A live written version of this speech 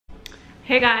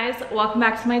Hey guys, welcome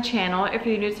back to my channel. If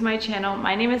you're new to my channel,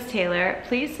 my name is Taylor.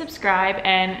 Please subscribe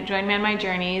and join me on my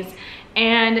journeys.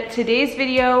 And today's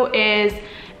video is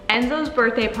Enzo's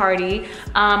birthday party.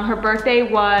 Her birthday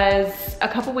was a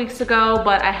couple weeks ago,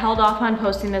 but I held off on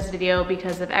posting this video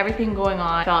because of everything going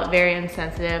on. I felt very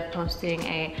insensitive posting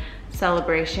a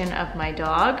celebration of my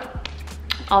dog.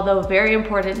 Although very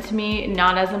important to me,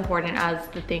 not as important as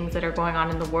the things that are going on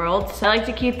in the world. So I like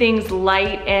to keep things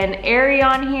light and airy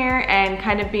on here and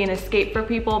kind of be an escape for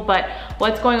people, but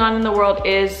what's going on in the world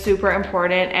is super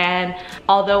important. And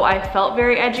although I felt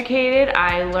very educated,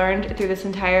 I learned through this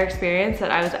entire experience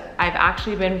that I've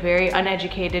actually been very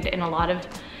uneducated in a lot of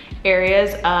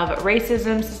areas of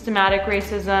racism, systematic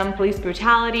racism, police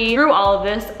brutality. Through all of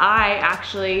this, I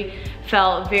actually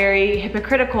felt very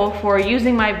hypocritical for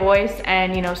using my voice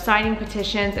and, you know, signing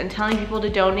petitions and telling people to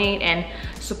donate and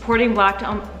supporting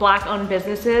black-owned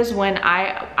businesses when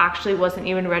I actually wasn't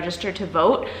even registered to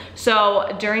vote.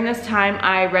 So during this time,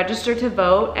 I registered to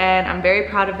vote, and I'm very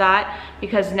proud of that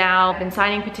because now I've been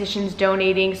signing petitions,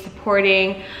 donating,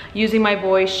 supporting, using my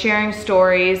voice, sharing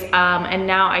stories, and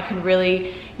now I can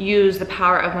really use the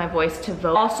power of my voice to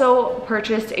vote. Also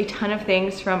purchased a ton of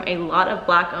things from a lot of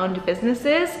black-owned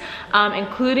businesses,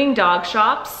 including dog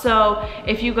shops. So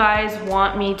if you guys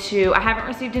want me to, I haven't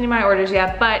received any of my orders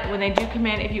yet, but when they do come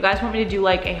in, if you guys want me to do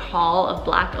like a haul of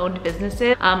black-owned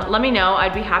businesses, let me know.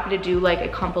 I'd be happy to do like a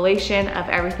compilation of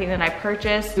everything that I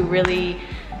purchased to really,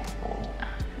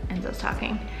 Enzo's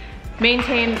talking,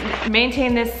 maintain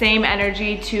this same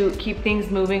energy to keep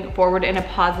things moving forward in a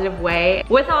positive way.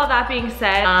 With all that being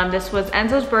said, this was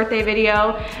Enzo's birthday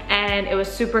video and it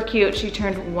was super cute. She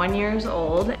turned 1 year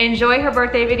old. Enjoy her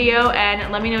birthday video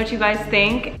and let me know what you guys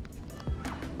think.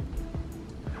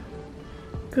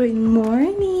 Good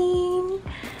morning.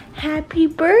 Happy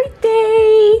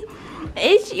birthday.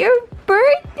 It's your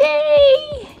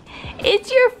birthday.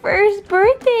 It's your first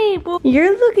birthday.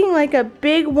 You're looking like a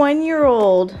big 1 year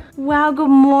old. Wow, good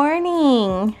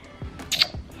morning.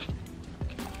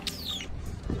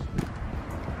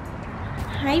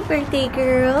 Hi, birthday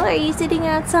girl. Are you sitting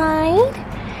outside?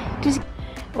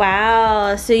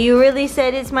 Wow, so you really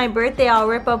said it's my birthday. I'll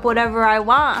rip up whatever I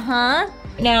want, huh?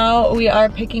 Now we are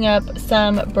picking up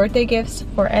some birthday gifts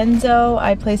for Enzo.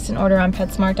 I placed an order on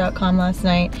PetSmart.com last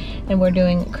night and we're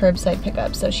doing curbside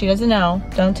pickup. So she doesn't know,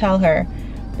 don't tell her,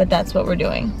 but that's what we're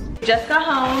doing. Just got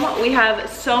home. We have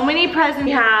so many presents.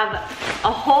 We have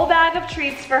a whole bag of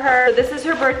treats for her. So this is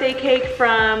her birthday cake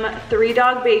from 3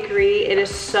 Dog Bakery. It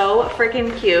is so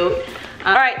freaking cute.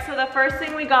 All right, so the first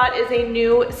thing we got is a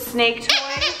new snake toy.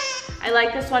 I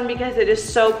like this one because it is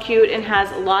so cute and has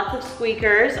lots of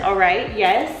squeakers. All right,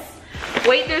 yes.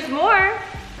 Wait, there's more.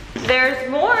 There's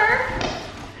more.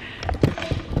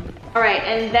 All right,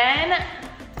 and then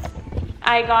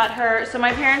I got her, so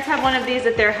my parents have one of these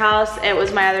at their house. It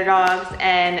was my other dog's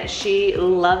and she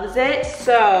loves it.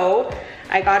 So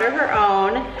I got her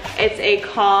own. It's a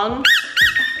Kong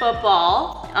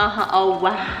football. Oh,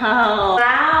 wow.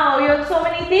 Wow, you have so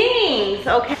many things.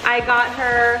 Okay, I got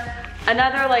her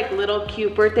another like little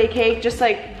cute birthday cake, just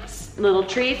like little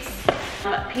treats.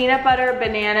 Peanut butter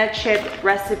banana chip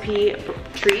recipe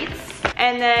treats.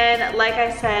 And then, like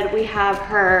I said, we have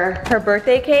her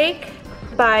birthday cake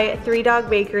by 3 Dog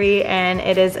Bakery, and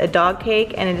it is a dog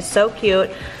cake and it is so cute.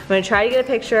 I'm gonna try to get a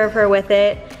picture of her with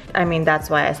it. I mean, that's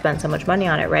why I spent so much money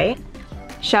on it, right?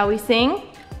 Shall we sing?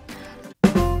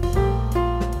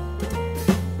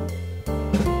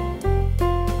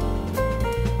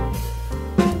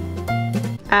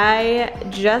 I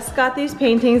just got these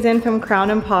paintings in from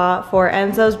Crown & Paw for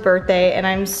Enzo's birthday and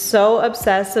I'm so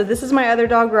obsessed. So this is my other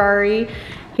dog, Rari.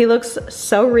 He looks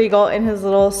so regal in his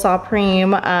little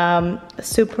Supreme, I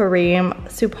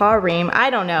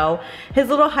don't know. His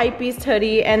little hypebeast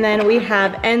hoodie, and then we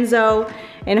have Enzo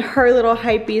in her little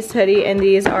hypebeast hoodie, and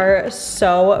these are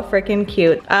so freaking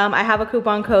cute. I have a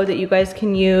coupon code that you guys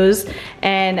can use,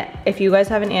 and if you guys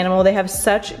have an animal, they have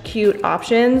such cute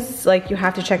options, like you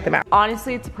have to check them out.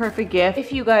 Honestly, it's a perfect gift.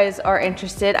 If you guys are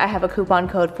interested, I have a coupon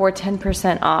code for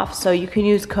 10% off, so you can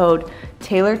use code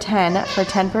Taylor10 for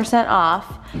 10%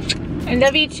 off. I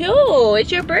love you too, it's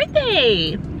your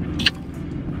birthday.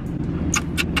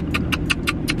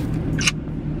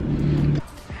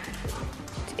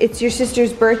 It's your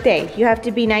sister's birthday. You have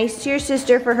to be nice to your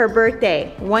sister for her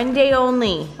birthday. 1 day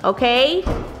only, okay?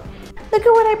 Look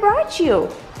at what I brought you.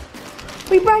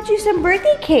 We brought you some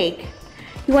birthday cake.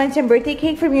 You want some birthday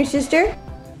cake from your sister?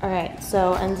 All right,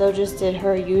 so Enzo just did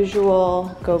her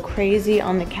usual go crazy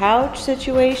on the couch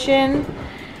situation,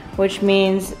 which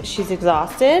means she's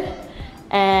exhausted.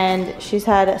 and she's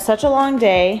had such a long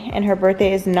day, and her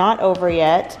birthday is not over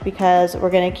yet because we're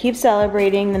gonna keep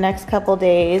celebrating the next couple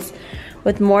days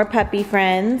with more puppy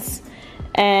friends.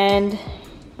 And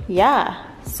yeah,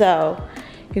 so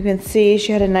you can see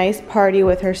she had a nice party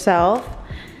with herself,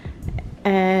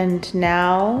 and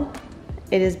now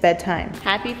it is bedtime.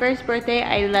 Happy first birthday,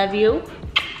 I love you.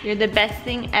 You're the best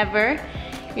thing ever.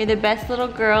 You're the best little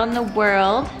girl in the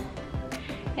world.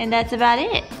 And that's about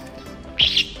it.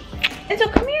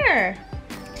 Enzo, come here.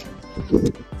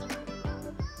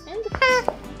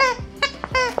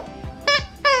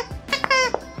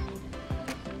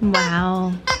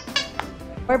 Wow.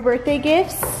 More birthday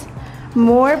gifts.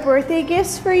 More birthday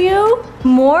gifts for you.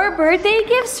 More birthday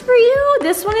gifts for you.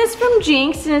 This one is from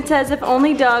Jinx, and it says, if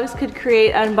only dogs could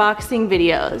create unboxing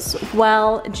videos.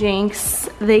 Well, Jinx,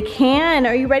 they can.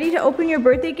 Are you ready to open your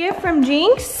birthday gift from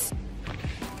Jinx?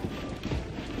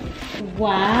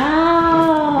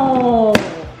 Wow.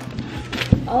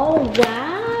 Oh,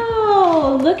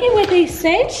 wow. Look at what they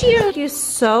sent you. Thank you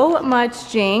so much,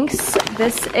 Jinx.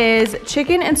 This is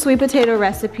chicken and sweet potato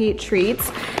recipe treats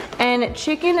and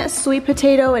chicken, sweet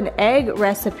potato, and egg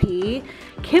recipe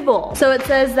kibble. So it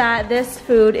says that this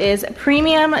food is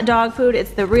premium dog food.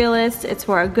 It's the realest. It's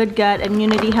for a good gut,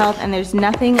 immunity, health, and there's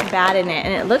nothing bad in it.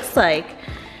 And it looks like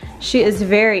she is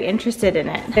very interested in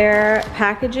it. Their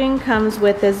packaging comes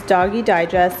with this doggy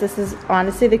digest. This is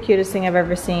honestly the cutest thing I've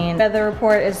ever seen. The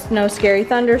report is no scary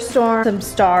thunderstorm, some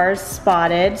stars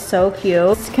spotted, so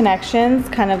cute. Connections,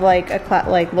 kind of like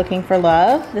like looking for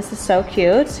love. This is so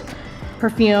cute.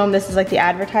 Perfume, this is like the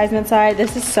advertisement side.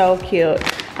 This is so cute.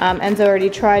 Enzo already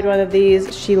tried one of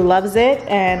these. She loves it,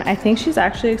 and I think she's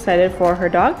actually excited for her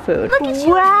dog food. Look at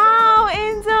you. Wow,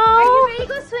 Enzo! Are you ready to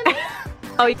go swimming?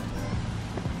 Oh.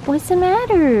 What's the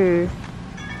matter?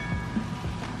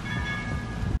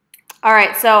 All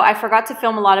right, so I forgot to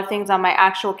film a lot of things on my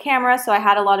actual camera, so I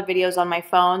had a lot of videos on my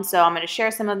phone, so I'm gonna share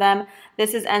some of them.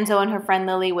 This is Enzo and her friend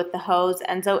Lily with the hose.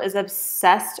 Enzo is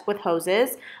obsessed with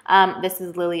hoses. This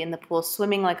is Lily in the pool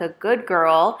swimming like a good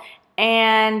girl.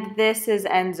 And this is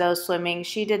Enzo swimming.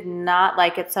 She did not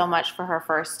like it so much for her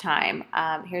first time.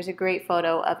 Here's a great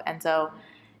photo of Enzo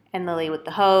and Lily with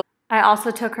the hose. I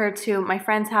also took her to my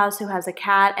friend's house who has a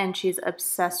cat, and she's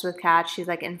obsessed with cats. She's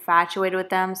like infatuated with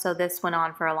them, so this went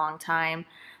on for a long time.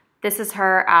 This is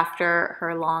her after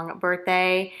her long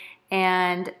birthday,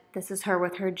 and this is her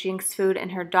with her Jinx food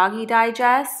and her doggy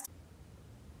digest.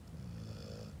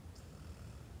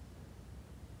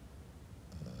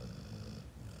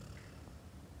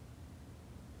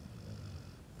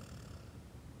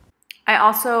 I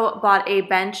also bought a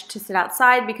bench to sit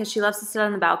outside because she loves to sit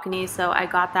on the balcony, so I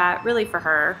got that really for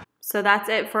her. So that's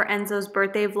it for Enzo's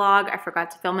birthday vlog. I forgot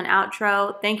to film an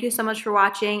outro. Thank you so much for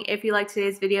watching. If you liked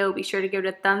today's video, be sure to give it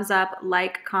a thumbs up,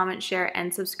 like, comment, share,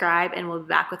 and subscribe, and we'll be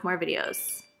back with more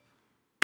videos.